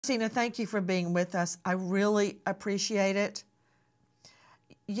Tina, thank you for being with us. I really appreciate it.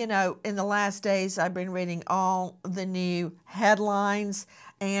 You know, in the last days, I've been reading all the new headlines,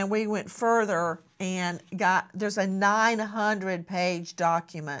 and we went further and there's a 900-page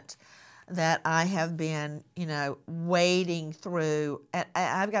document that I have been, wading through. And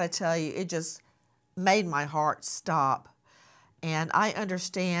I've got to tell you, it just made my heart stop. And I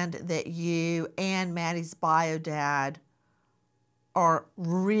understand that you and Maddie's bio dad are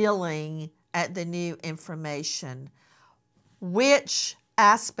reeling at the new information. Which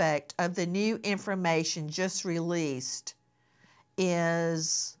aspect of the new information just released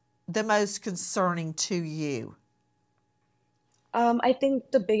is the most concerning to you? I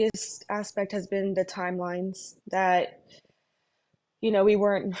think the biggest aspect has been the timelines that, we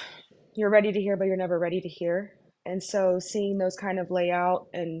weren't, you're ready to hear, but you're never ready to hear. And so seeing those kind of lay out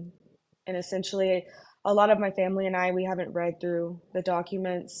and essentially a lot of my family and we haven't read through the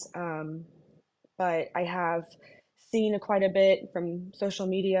documents, but I have seen quite a bit from social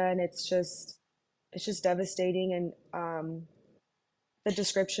media, and it's just devastating. And the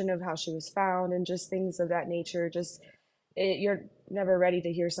description of how she was found and just things of that nature, you're never ready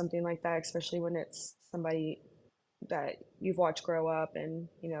to hear something like that, especially when it's somebody that you've watched grow up, and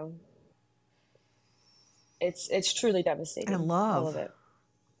it's truly devastating. And love. All of it.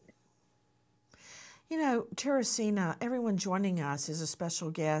 Teresina, everyone joining us is a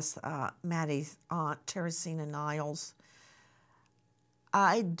special guest, Maddie's aunt, Teresina Niles.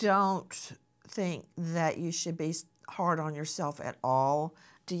 I don't think that you should be hard on yourself at all.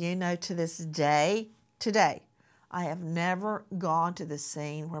 Do you know, to this day, today, I have never gone to the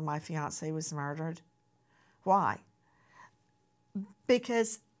scene where my fiance was murdered. Why?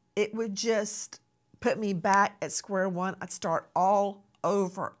 Because it would just put me back at square one. I'd start all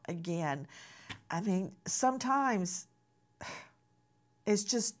over again. I mean, sometimes it's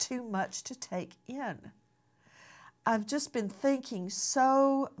just too much to take in. I've just been thinking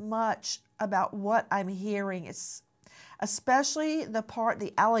so much about what I'm hearing. It's especially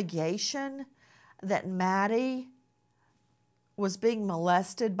the allegation that Maddie was being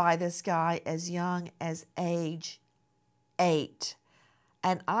molested by this guy as young as age 8.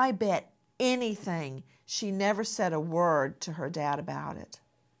 And I bet anything she never said a word to her dad about it.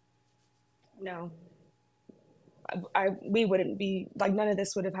 No, we wouldn't be like, none of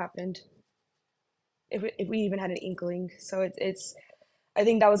this would have happened if we even had an inkling. So I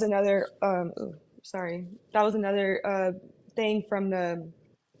think that was another thing from the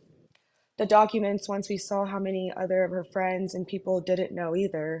documents. Once we saw how many other of her friends and people didn't know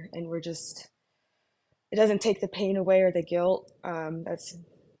either, and it doesn't take the pain away or the guilt that's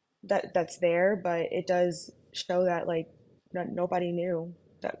there, but it does show that nobody knew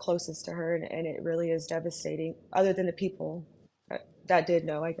that closest to her, and it really is devastating, other than the people that did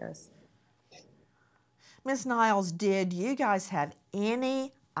know, I guess. Ms. Niles, did you guys have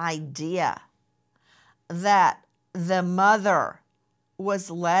any idea that the mother was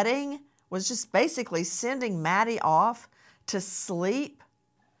just basically sending Maddie off to sleep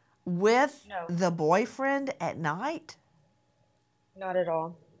with the boyfriend at night? Not at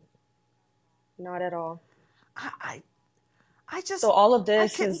all. Not at all. So all of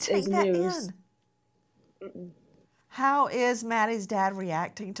this is news. How is Maddie's dad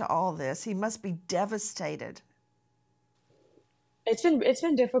reacting to all this? He must be devastated. It's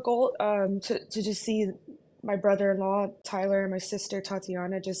been difficult to just see my brother-in-law Tyler and my sister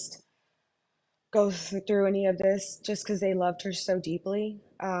Tatiana just go through any of this, just because they loved her so deeply,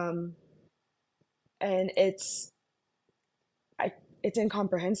 and it's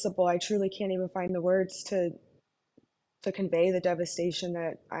incomprehensible. I truly can't even find the words to convey the devastation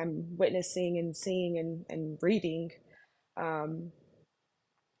that I'm witnessing and seeing and reading.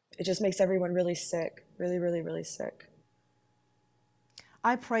 It just makes everyone really sick, really, really, really sick.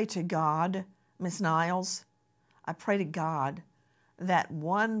 I pray to God, Ms. Niles, I pray to God that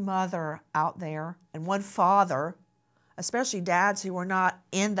one mother out there and one father, especially dads who are not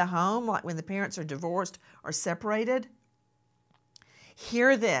in the home, like when the parents are divorced or separated,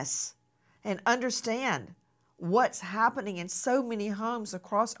 hear this and understand what's happening in so many homes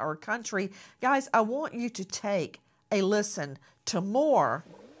across our country. Guys, I want you to take a listen to more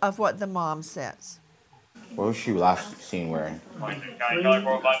of what the mom says. What was she last seen wearing?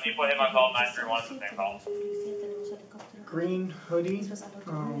 Green hoodie.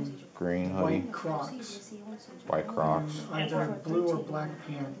 Green hoodie. White Crocs. White Crocs. Either blue or black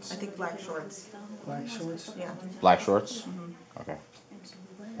pants. I think black shorts. Black shorts? Yeah. Black shorts? Mm-hmm. Okay.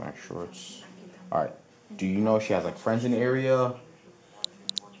 Black shorts. All right. Do you know if she has friends in the area?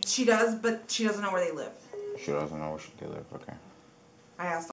 She does, but she doesn't know where they live. She doesn't know where they live. Okay. I asked